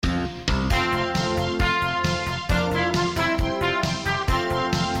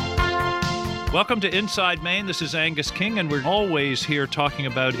Welcome to Inside Maine. This is Angus King, and we're always here talking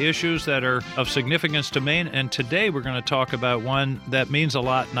about issues that are of significance to Maine. And today we're going to talk about one that means a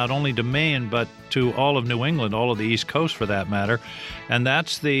lot not only to Maine, but to all of New England, all of the East Coast for that matter. And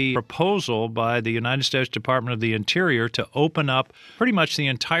that's the proposal by the United States Department of the Interior to open up pretty much the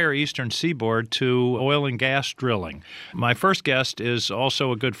entire eastern seaboard to oil and gas drilling. My first guest is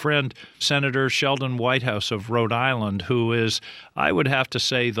also a good friend, Senator Sheldon Whitehouse of Rhode Island, who is, I would have to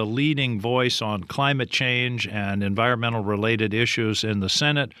say, the leading voice on climate change and environmental-related issues in the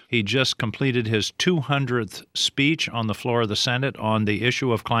Senate. He just completed his 200th speech on the floor of the Senate on the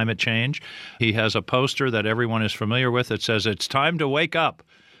issue of climate change. He has a poster that everyone is familiar with that says, "It's time to wake up."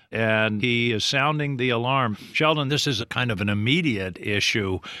 And he is sounding the alarm. Sheldon, this is a kind of an immediate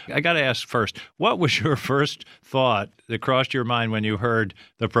issue. I got to ask first, what was your first thought that crossed your mind when you heard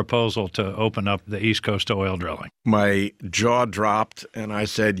the proposal to open up the East Coast to oil drilling? My jaw dropped, and I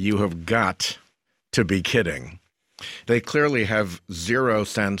said, "You have got to be kidding." They clearly have zero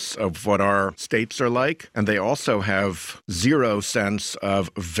sense of what our states are like, and they also have zero sense of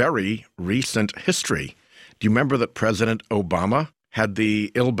very recent history. Do you remember that President Obama had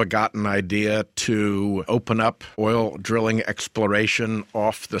the ill-begotten idea to open up oil drilling exploration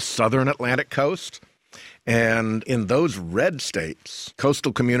off the southern Atlantic coast? And in those red states,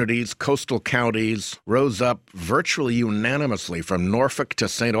 coastal communities, coastal counties rose up virtually unanimously from Norfolk to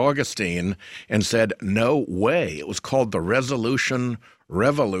St. Augustine and said, no way. It was called the Resolution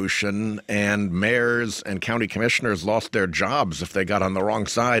Revolution, and mayors and county commissioners lost their jobs if they got on the wrong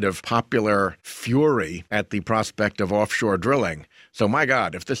side of popular fury at the prospect of offshore drilling. So my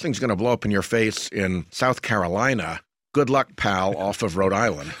God, if this thing's going to blow up in your face in South Carolina, good luck, pal, off of Rhode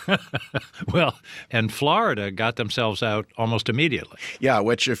Island. Well, and Florida got themselves out almost immediately. Yeah,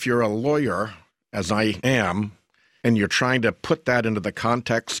 which if you're a lawyer, as I am, and you're trying to put that into the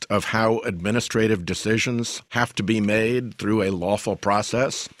context of how administrative decisions have to be made through a lawful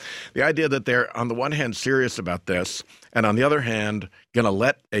process, the idea that they're, on the one hand, serious about this, and on the other hand, going to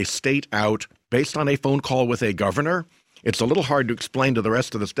let a state out based on a phone call with a governor, it's a little hard to explain to the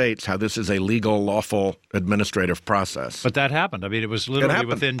rest of the states how this is a legal, lawful administrative process. But that happened. I mean, it was literally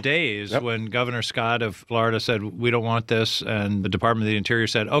within days when Governor Scott of Florida said, we don't want this, and the Department of the Interior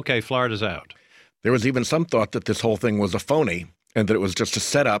said, okay, Florida's out. There was even some thought that this whole thing was a phony and that it was just a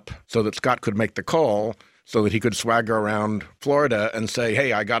setup so that Scott could make the call so that he could swagger around Florida and say,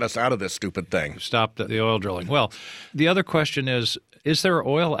 hey, I got us out of this stupid thing. Stop the oil drilling. Well, the other question is there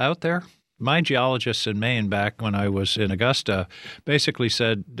oil out there? My geologists in Maine back when I was in Augusta basically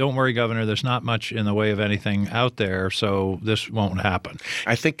said, don't worry, Governor, there's not much in the way of anything out there, so this won't happen.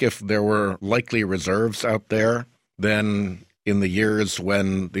 I think if there were likely reserves out there, then in the years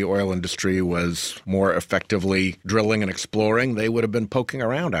when the oil industry was more effectively drilling and exploring, they would have been poking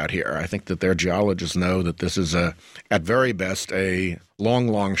around out here. I think that their geologists know that this is, at very best, a long,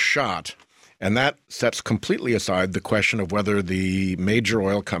 long shot. And that sets completely aside the question of whether the major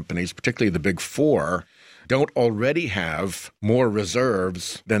oil companies, particularly the big four, don't already have more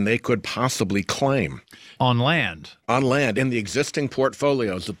reserves than they could possibly claim. On land? On land, in the existing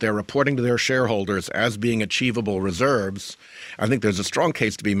portfolios that they're reporting to their shareholders as being achievable reserves. I think there's a strong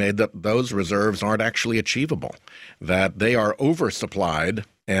case to be made that those reserves aren't actually achievable, that they are oversupplied,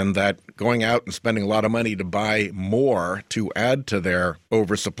 and that going out and spending a lot of money to buy more to add to their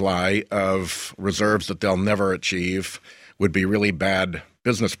oversupply of reserves that they'll never achieve would be really bad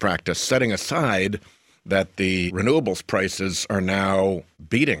business practice, setting aside that the renewables prices are now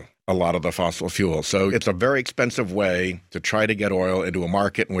beating a lot of the fossil fuels. So it's a very expensive way to try to get oil into a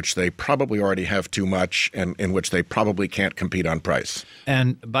market in which they probably already have too much and in which they probably can't compete on price.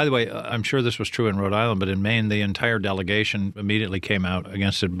 And by the way, I'm sure this was true in Rhode Island, but in Maine, the entire delegation immediately came out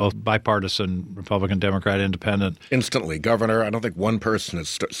against it, both bipartisan, Republican, Democrat, Independent. Instantly. Governor, I don't think one person has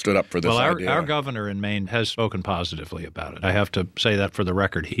stood up for this idea. Our governor in Maine has spoken positively about it. I have to say that for the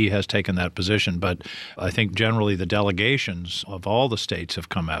record. He has taken that position, but I think generally the delegations of all the states have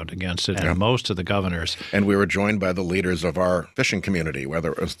come out against it, and most of the governors. And we were joined by the leaders of our fishing community,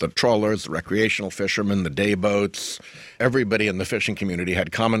 whether it was the trawlers, the recreational fishermen, the day boats. Everybody in the fishing community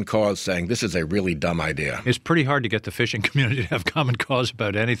had common cause saying this is a really dumb idea. It's pretty hard to get the fishing community to have common cause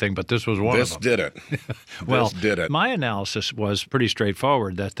about anything, but this was one of them. This did it. Well, this did it. My analysis was pretty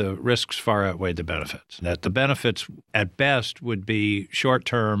straightforward, that the risks far outweighed the benefits, that the benefits at best would be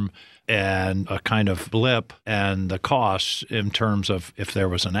short-term and a kind of blip, and the costs in terms of if there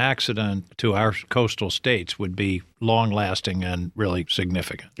was an accident to our coastal states would be long-lasting and really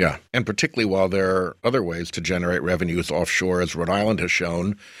significant. Yeah, and particularly while there are other ways to generate revenues offshore, as Rhode Island has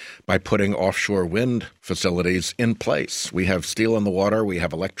shown, by putting offshore wind facilities in place. We have steel in the water, we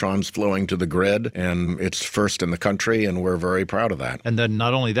have electrons flowing to the grid, and it's first in the country, and we're very proud of that. And then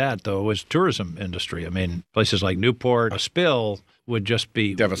not only that, though, is tourism industry. I mean, places like Newport, a spill would just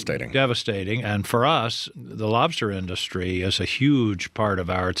be devastating. And for us, the lobster industry is a huge part of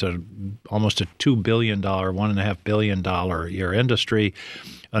it's almost a $2 billion, $1.5 billion a year industry.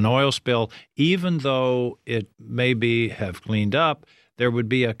 An oil spill, even though it maybe have cleaned up, there would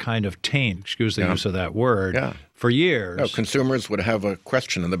be a kind of taint, excuse the use of that word, for years. No, consumers would have a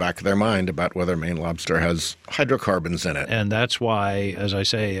question in the back of their mind about whether Maine lobster has hydrocarbons in it. And that's why, as I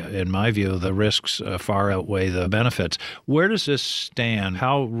say, in my view, the risks far outweigh the benefits. Where does this stand?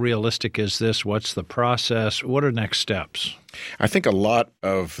 How realistic is this? What's the process? What are next steps? I think a lot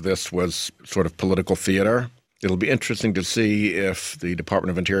of this was sort of political theater. It'll be interesting to see if the Department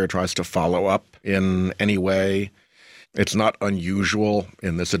of Interior tries to follow up in any way. It's not unusual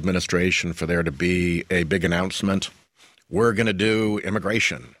in this administration for there to be a big announcement. We're going to do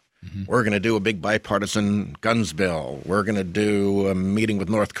immigration. Mm-hmm. We're going to do a big bipartisan guns bill. We're going to do a meeting with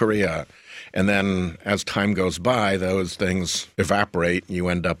North Korea. And then as time goes by, those things evaporate and you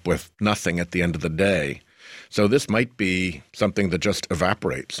end up with nothing at the end of the day. So this might be something that just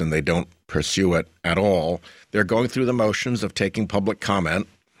evaporates and they don't pursue it at all. They're going through the motions of taking public comment.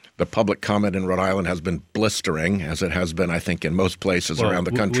 The public comment in Rhode Island has been blistering, as it has been, I think, in most places around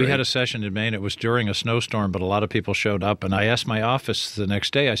the country. We had a session in Maine. It was during a snowstorm, but a lot of people showed up. And I asked my office the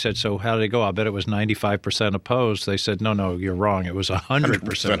next day, I said, so how did it go? I bet it was 95% opposed. They said, no, you're wrong. It was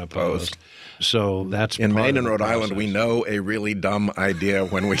 100% opposed. So that's in Maine and Rhode Island, we know a really dumb idea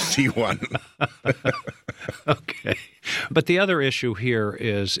when we see one. Okay. But the other issue here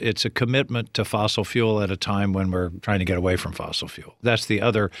is it's a commitment to fossil fuel at a time when we're trying to get away from fossil fuel. That's the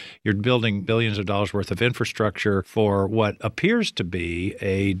other. You're building billions of dollars worth of infrastructure for what appears to be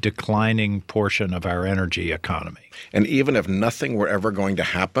a declining portion of our energy economy. And even if nothing were ever going to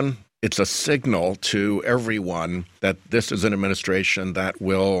happen, it's a signal to everyone that this is an administration that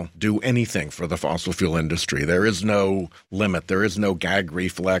will do anything for the fossil fuel industry. There is no limit. There is no gag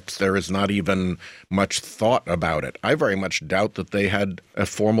reflex. There is not even much thought about it. I very much doubt that they had a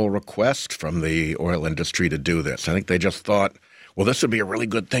formal request from the oil industry to do this. I think they just thought, well, this would be a really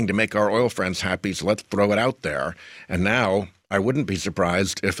good thing to make our oil friends happy, so let's throw it out there. And now I wouldn't be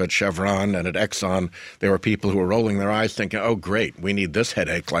surprised if at Chevron and at Exxon there were people who were rolling their eyes thinking, oh, great, we need this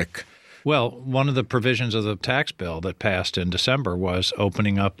headache like. Well, one of the provisions of the tax bill that passed in December was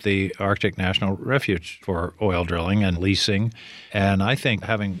opening up the Arctic National Refuge for oil drilling and leasing. And I think,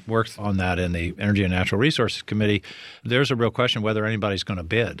 having worked on that in the Energy and Natural Resources Committee, there's a real question whether anybody's going to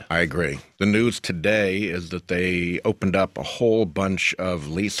bid. I agree. The news today is that they opened up a whole bunch of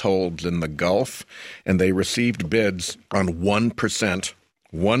leaseholds in the Gulf, and they received bids on 1%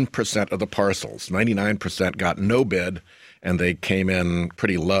 of the parcels. 99% got no bid, and they came in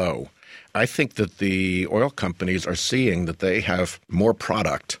pretty low. I think that the oil companies are seeing that they have more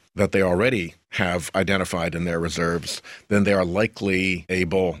product that they already have identified in their reserves than they are likely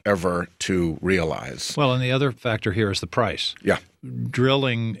able ever to realize. Well, and the other factor here is the price. Yeah.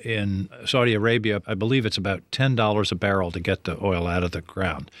 Drilling in Saudi Arabia, I believe it's about $10 a barrel to get the oil out of the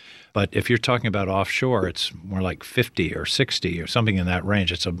ground. But if you're talking about offshore, it's more like 50 or 60 or something in that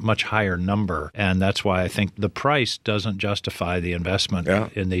range. It's a much higher number. And that's why I think the price doesn't justify the investment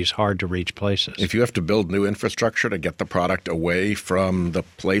in these hard-to-reach places. If you have to build new infrastructure to get the product away from the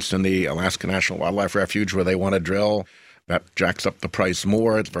place in the Alaska National Wildlife Refuge where they want to drill, that jacks up the price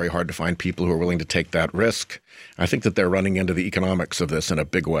more. It's very hard to find people who are willing to take that risk. I think that they're running into the economics of this in a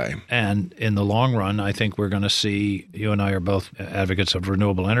big way. And in the long run, I think we're going to see, you and I are both advocates of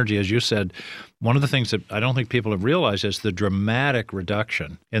renewable energy. As you said, one of the things that I don't think people have realized is the dramatic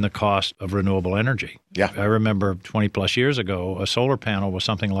reduction in the cost of renewable energy. Yeah. I remember 20 plus years ago, a solar panel was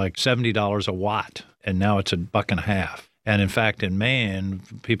something like $70 a watt, and now it's $1.50. And in fact, in Maine,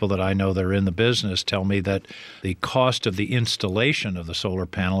 people that I know that are in the business tell me that the cost of the installation of the solar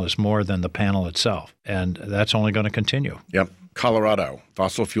panel is more than the panel itself. And that's only going to continue. Yep. Colorado,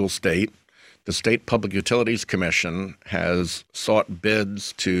 fossil fuel state. The State Public Utilities Commission has sought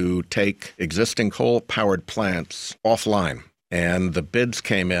bids to take existing coal-powered plants offline. And the bids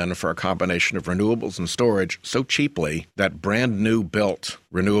came in for a combination of renewables and storage so cheaply that brand new built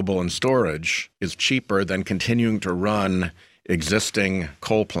renewable and storage is cheaper than continuing to run existing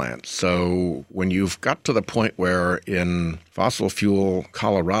coal plants. So when you've got to the point where in fossil fuel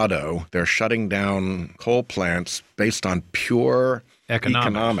Colorado, they're shutting down coal plants based on pure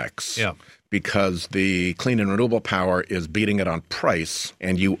economics. Yeah. Because the clean and renewable power is beating it on price,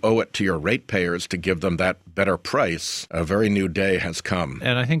 and you owe it to your ratepayers to give them that better price. A very new day has come.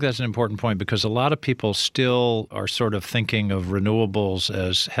 And I think that's an important point because a lot of people still are sort of thinking of renewables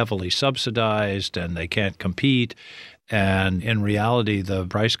as heavily subsidized and they can't compete. And in reality, the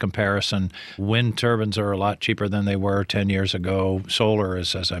price comparison, wind turbines are a lot cheaper than they were 10 years ago. Solar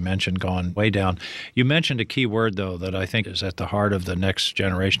is, as I mentioned, gone way down. You mentioned a key word, though, that I think is at the heart of the next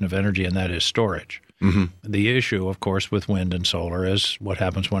generation of energy, and that is storage. Mm-hmm. The issue, of course, with wind and solar is what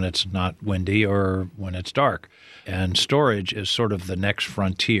happens when it's not windy or when it's dark. And storage is sort of the next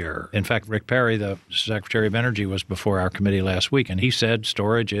frontier. In fact, Rick Perry, the Secretary of Energy, was before our committee last week, and he said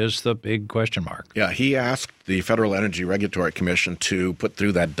storage is the big question mark. Yeah, he asked the Federal Energy Regulatory Commission to put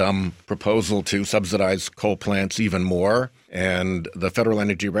through that dumb proposal to subsidize coal plants even more. And the Federal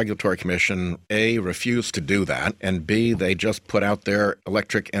Energy Regulatory Commission, A, refused to do that, and B, they just put out their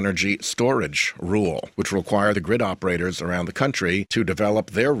electric energy storage rule, which require the grid operators around the country to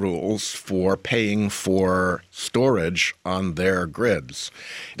develop their rules for paying for storage on their grids.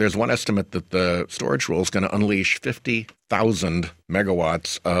 There's one estimate that the storage rule is going to unleash 50,000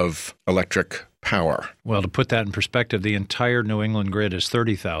 megawatts of electric power. Well, to put that in perspective, the entire New England grid is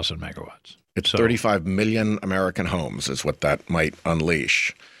 30,000 megawatts. It's 35 million American homes is what that might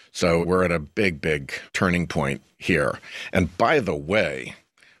unleash. So we're at a big, big turning point here. And by the way,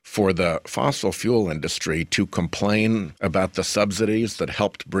 for the fossil fuel industry to complain about the subsidies that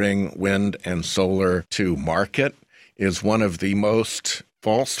helped bring wind and solar to market is one of the most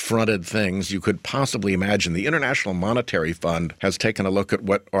false-fronted things you could possibly imagine. The International Monetary Fund has taken a look at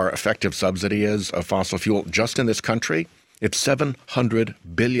what our effective subsidy is of fossil fuel just in this country. It's $700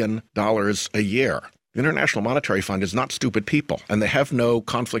 billion a year. The International Monetary Fund is not stupid people, and they have no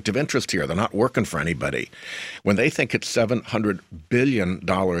conflict of interest here. They're not working for anybody. When they think it's $700 billion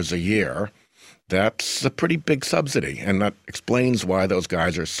a year, that's a pretty big subsidy, and that explains why those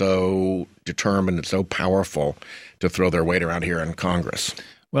guys are so determined and so powerful to throw their weight around here in Congress.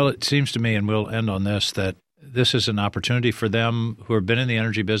 Well, it seems to me, and we'll end on this, that this is an opportunity for them who have been in the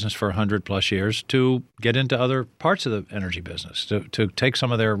energy business for 100-plus years to get into other parts of the energy business, to take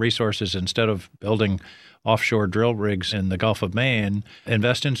some of their resources instead of building offshore drill rigs in the Gulf of Maine,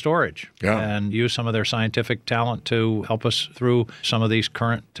 invest in storage and use some of their scientific talent to help us through some of these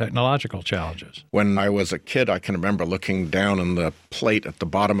current technological challenges. When I was a kid, I can remember looking down on the plate at the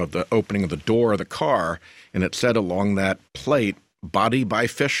bottom of the opening of the door of the car, and it said along that plate, "Body by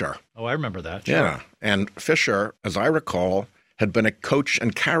Fisher." Oh, I remember that. Sure. Yeah. And Fisher, as I recall, had been a coach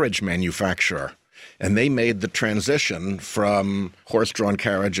and carriage manufacturer. And they made the transition from horse-drawn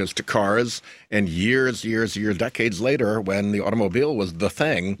carriages to cars. And years, decades later, when the automobile was the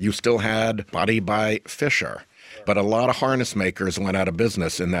thing, you still had Body by Fisher. But a lot of harness makers went out of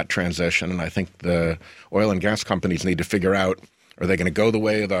business in that transition. And I think the oil and gas companies need to figure out, are they going to go the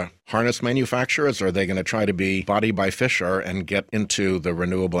way of the harness manufacturers, or are they going to try to be Body by Fisher and get into the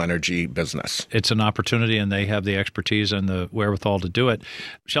renewable energy business? It's an opportunity, and they have the expertise and the wherewithal to do it.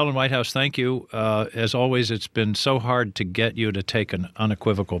 Sheldon Whitehouse, thank you. As always, it's been so hard to get you to take an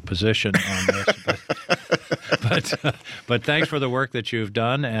unequivocal position on this. But thanks for the work that you've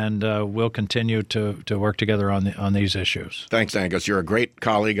done, and we'll continue to work together on these issues. Thanks, Angus. You're a great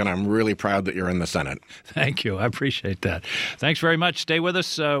colleague, and I'm really proud that you're in the Senate. Thank you. I appreciate that. Thanks very much. Stay with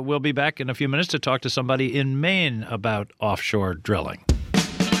us. We'll be back in a few minutes to talk to somebody in Maine about offshore drilling.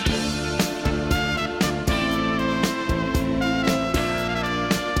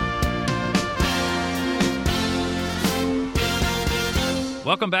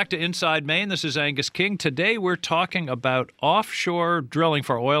 Welcome back to Inside Maine. This is Angus King. Today we're talking about offshore drilling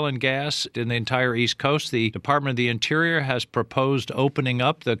for oil and gas in the entire East Coast. The Department of the Interior has proposed opening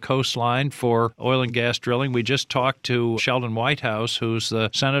up the coastline for oil and gas drilling. We just talked to Sheldon Whitehouse, who's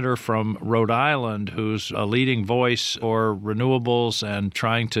the senator from Rhode Island, who's a leading voice for renewables and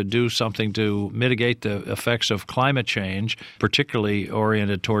trying to do something to mitigate the effects of climate change, particularly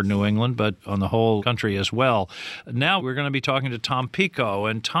oriented toward New England, but on the whole country as well. Now we're going to be talking to Tom Peaco.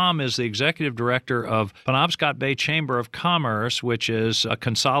 And Tom is the executive director of Penobscot Bay Chamber of Commerce, which is a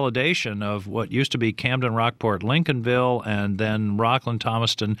consolidation of what used to be Camden, Rockport, Lincolnville, and then Rockland,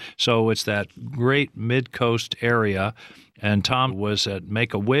 Thomaston. So it's that great mid-coast area. And Tom was at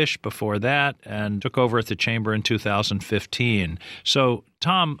Make-A-Wish before that and took over at the Chamber in 2015. So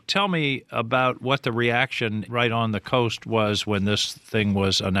Tom, tell me about what the reaction right on the coast was when this thing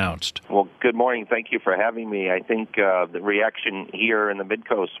was announced. Well, good morning. Thank you for having me. I think the reaction here in the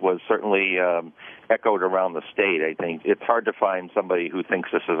Mid-Coast was certainly echoed around the state. I think it's hard to find somebody who thinks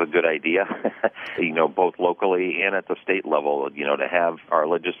this is a good idea, both locally and at the state level, to have our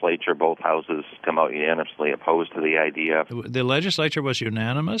legislature, both houses, come out unanimously opposed to the idea. The legislature was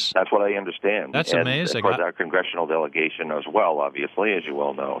unanimous? That's what I understand. That's amazing. Of course, our congressional delegation as well, obviously, as you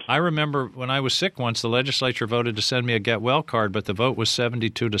well know. I remember when I was sick once, the legislature voted to send me a get well card, but the vote was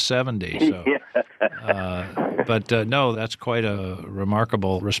 72 to 70. So. No, that's quite a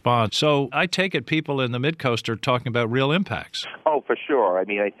remarkable response. So I take it people in the Mid-Coast are talking about real impacts. Oh, for sure. I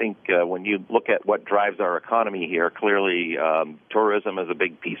mean, I think when you look at what drives our economy here, clearly tourism is a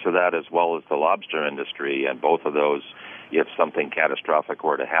big piece of that, as well as the lobster industry, and both of those, if something catastrophic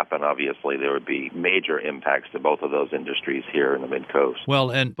were to happen, obviously there would be major impacts to both of those industries here in the Mid-Coast. Well,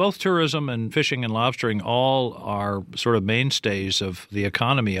 and both tourism and fishing and lobstering all are sort of mainstays of the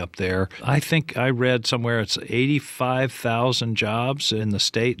economy up there. I think I read somewhere it's 85,000 jobs in the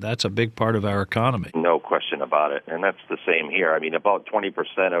state. That's a big part of our economy. No question about it. And that's the same here. I mean, about 20%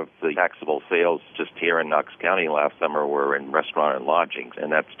 of the taxable sales just here in Knox County last summer were in restaurant and lodging.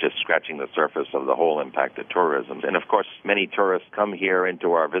 And that's just scratching the surface of the whole impact of tourism. And of course, many tourists come here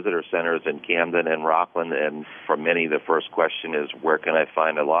into our visitor centers in Camden and Rockland, and for many, the first question is, where can I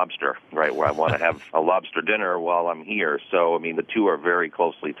find a lobster, right, where I want to have a lobster dinner while I'm here. So, I mean, the two are very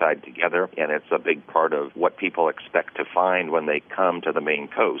closely tied together, and it's a big part of what people expect to find when they come to the Maine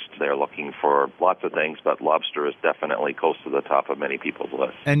coast. They're looking for lots of things, but lobster is definitely close to the top of many people's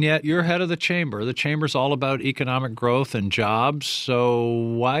lists. And yet, you're head of the Chamber. The Chamber's all about economic growth and jobs, so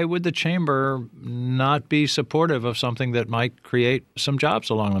why would the Chamber not be supportive of something that might create some jobs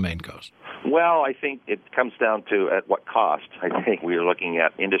along the Maine coast? Well, I think it comes down to at what cost. I think we're looking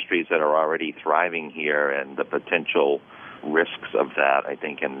at industries that are already thriving here and the potential risks of that, I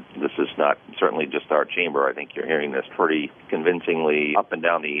think, and this is not certainly just our chamber. I think you're hearing this pretty convincingly up and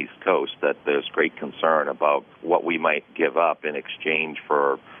down the East Coast, that there's great concern about what we might give up in exchange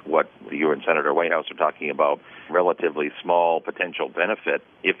for what you and Senator Whitehouse are talking about, relatively small potential benefit,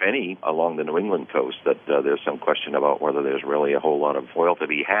 if any, along the New England coast, that there's some question about whether there's really a whole lot of oil to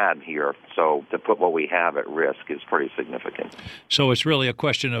be had here. So to put what we have at risk is pretty significant. So it's really a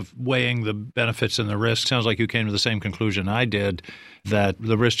question of weighing the benefits and the risks. Sounds like you came to the same conclusion I did, that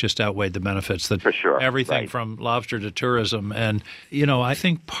the risk just outweighed the benefits. That for sure. Everything right. from lobster to tourism. And, I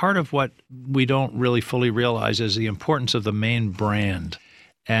think part of what we don't really fully realize is the importance of the Maine brand.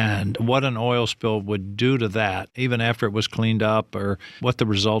 And what an oil spill would do to that, even after it was cleaned up, or what the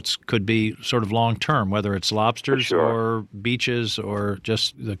results could be sort of long term, whether it's lobsters or beaches or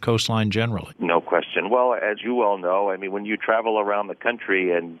just the coastline generally. No question. Well, as you well know, I mean, when you travel around the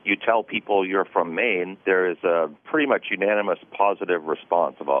country and you tell people you're from Maine, there is a pretty much unanimous positive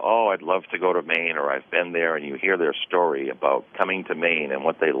response about, oh, I'd love to go to Maine, or I've been there, and you hear their story about coming to Maine and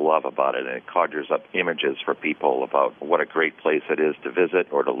what they love about it, and it conjures up images for people about what a great place it is to visit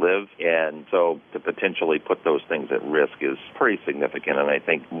or to live. And so to potentially put those things at risk is pretty significant, and I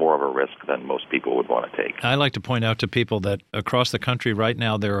think more of a risk than most people would want to take. I like to point out to people that across the country right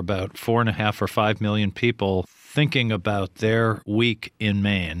now there are about 4.5 or 5 million people thinking about their week in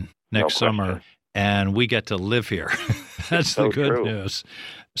Maine next summer, and we get to live here. That's the good news.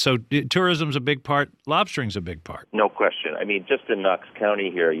 So tourism's a big part. Lobstering's a big part. No question. I mean, just in Knox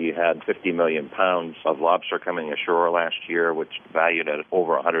County here, you had 50 million pounds of lobster coming ashore last year, which valued at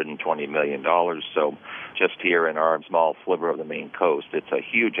over $120 million. So just here in our small sliver of the Maine coast, it's a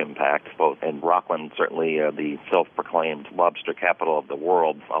huge impact, both in Rockland, certainly the self-proclaimed lobster capital of the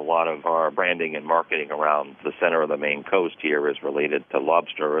world. A lot of our branding and marketing around the center of the Maine coast here is related to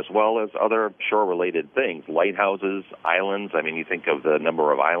lobster, as well as other shore-related things, lighthouses, islands. I mean, you think of the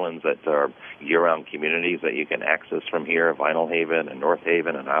number of islands that are year-round communities that you can access from here, Vinyl Haven and North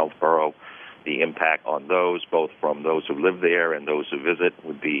Haven and Islesboro. The impact on those, both from those who live there and those who visit,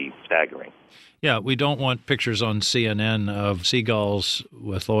 would be staggering. Yeah, we don't want pictures on CNN of seagulls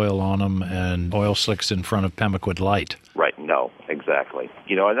with oil on them and oil slicks in front of Pemaquid Light. Right, no, exactly.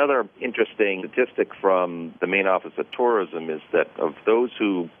 Another interesting statistic from the Maine Office of Tourism is that of those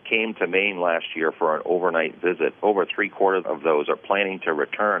who came to Maine last year for an overnight visit, over 3/4 of those are planning to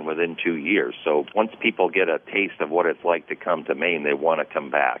return within 2 years. So once people get a taste of what it's like to come to Maine, they want to come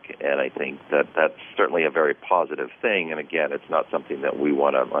back. And I think that that's certainly a very positive thing. And again, it's not something that we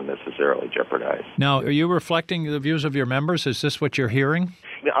want to unnecessarily jeopardize. Now, are you reflecting the views of your members? Is this what you're hearing?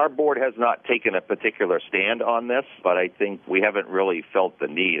 Our board has not taken a particular stand on this, but I think we haven't really felt the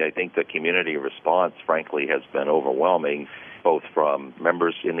need. I think the community response, frankly, has been overwhelming. both from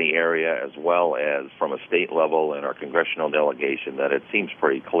members in the area as well as from a state level and our congressional delegation, that it seems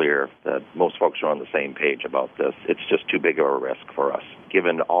pretty clear that most folks are on the same page about this. It's just too big of a risk for us,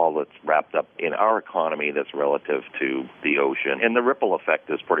 given all that's wrapped up in our economy that's relative to the ocean. And the ripple effect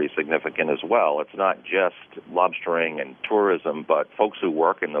is pretty significant as well. It's not just lobstering and tourism, but folks who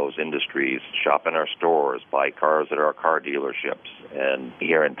work in those industries shop in our stores, buy cars at our car dealerships. And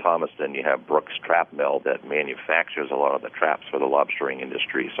here in Thomaston, you have Brooks Trap Mill that manufactures a lot of the traps for the lobstering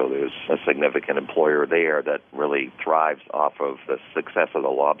industry. So there's a significant employer there that really thrives off of the success of the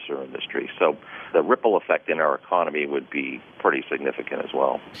lobster industry. So the ripple effect in our economy would be pretty significant as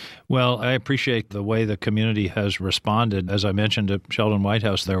well. Well, I appreciate the way the community has responded. As I mentioned at Sheldon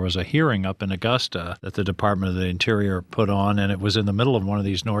Whitehouse, there was a hearing up in Augusta that the Department of the Interior put on, and it was in the middle of one of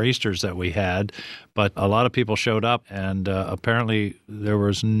these nor'easters that we had. But a lot of people showed up, and apparently there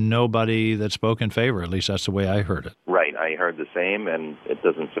was nobody that spoke in favor. At least that's the way I heard it. Right. I heard the same, and it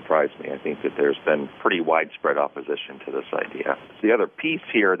doesn't surprise me. I think that there's been pretty widespread opposition to this idea. The other piece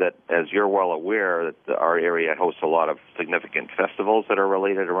here that, as you're well aware, that our area hosts a lot of significant festivals that are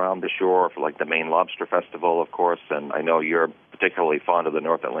related around the shore, like the Maine Lobster Festival, of course, and I know you're particularly fond of the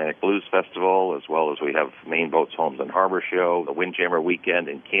North Atlantic Blues Festival, as well as we have Maine Boats, Homes, and Harbor Show, the Windjammer Weekend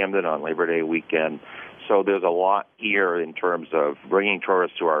in Camden on Labor Day weekend. So there's a lot here in terms of bringing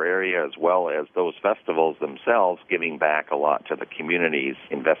tourists to our area, as well as those festivals themselves giving back a lot to the communities,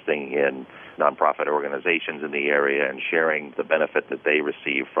 investing in nonprofit organizations in the area and sharing the benefit that they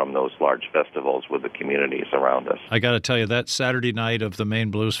receive from those large festivals with the communities around us. I got to tell you, that Saturday night of the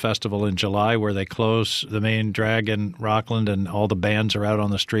Maine Blues Festival in July, where they close the Maine Drag in Rockland and all the bands are out on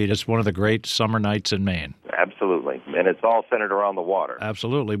the street, it's one of the great summer nights in Maine. Absolutely. And it's all centered around the water.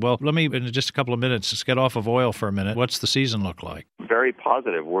 Absolutely. Well, let me, in just a couple of minutes, just get off of oil for a minute. What's the season look like? Very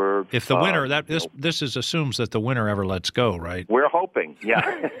positive. If the winter, this assumes that the winter ever lets go, right? We're hoping,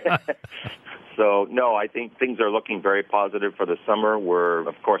 yeah. So, no, I think things are looking very positive for the summer. We're,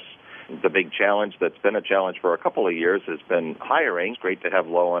 of course, the big challenge that's been a challenge for a couple of years has been hiring. It's great to have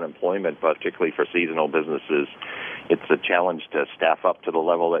low unemployment, but particularly for seasonal businesses, it's a challenge to staff up to the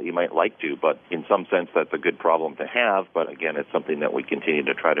level that you might like to. But in some sense, that's a good problem to have. But again, it's something that we continue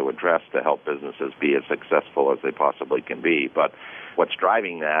to try to address to help businesses be as successful as they possibly can be. But what's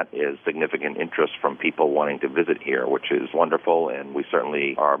driving that is significant interest from people wanting to visit here, which is wonderful, and we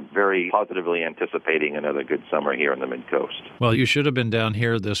certainly are very positively anticipating another good summer here on the Mid-Coast. Well, you should have been down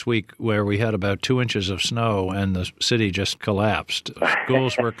here this week where we had about 2 inches of snow and the city just collapsed.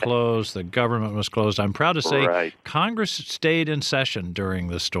 Schools were closed. The government was closed. I'm proud to say Right. Congress stayed in session during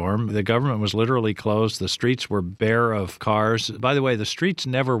the storm. The government was literally closed. The streets were bare of cars. By the way, the streets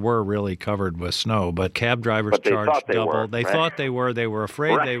never were really covered with snow, but cab drivers charged double. They thought they were. They were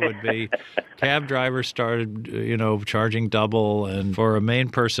afraid they would be. Cab drivers started, charging double, and for a Maine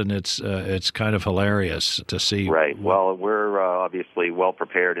person, it's kind of hilarious to see. Right. Well, we're obviously well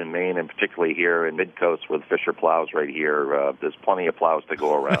prepared in Maine, and particularly here in Mid-Coast with Fisher plows right here. There's plenty of plows to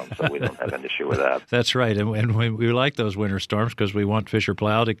go around, so we don't have an issue with that. That's right, and we like those winter storms because we want Fisher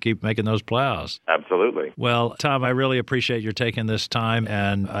Plow to keep making those plows. Absolutely. Well, Tom, I really appreciate your taking this time,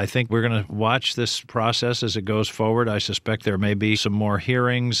 and I think we're going to watch this process as it goes forward. I suspect there may be some more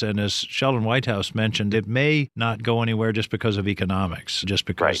hearings, and as Sheldon Whitehouse mentioned, it may not go anywhere just because of economics, just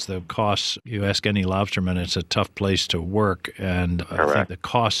because the costs, you ask any lobsterman, it's a tough place to work, and I think the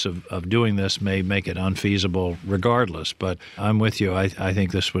costs of doing this may make it unfeasible regardless. But I'm with you. I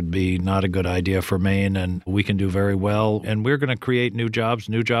think this would be not a good idea for Maine, and we can do very well, and we're going to create new jobs.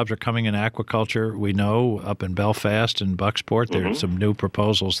 New jobs are coming in aquaculture, we know, up in Belfast and Bucksport. There's some new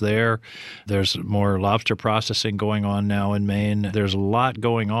proposals there. There's more lobster processing going on now in Maine. There's a lot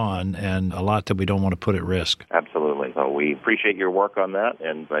going on, and a lot that we don't want to put at risk. Absolutely. So we appreciate your work on that,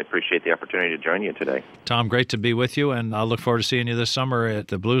 and I appreciate the opportunity to join you today. Tom, great to be with you, and I'll look forward to seeing you this summer at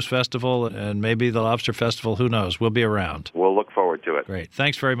the Blues Festival and maybe the Lobster Festival. Who knows? We'll be around. We'll look forward to it. Great.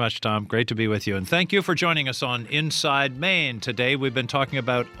 Thanks very much, Tom. Great to be with you. And thank you for joining us on Inside Maine. Today we've been talking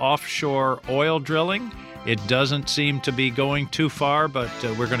about offshore oil drilling. It doesn't seem to be going too far, but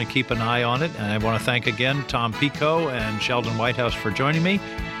we're going to keep an eye on it. And I want to thank again Tom Peaco and Sheldon Whitehouse for joining me.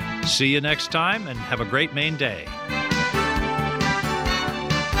 See you next time, and have a great Maine day.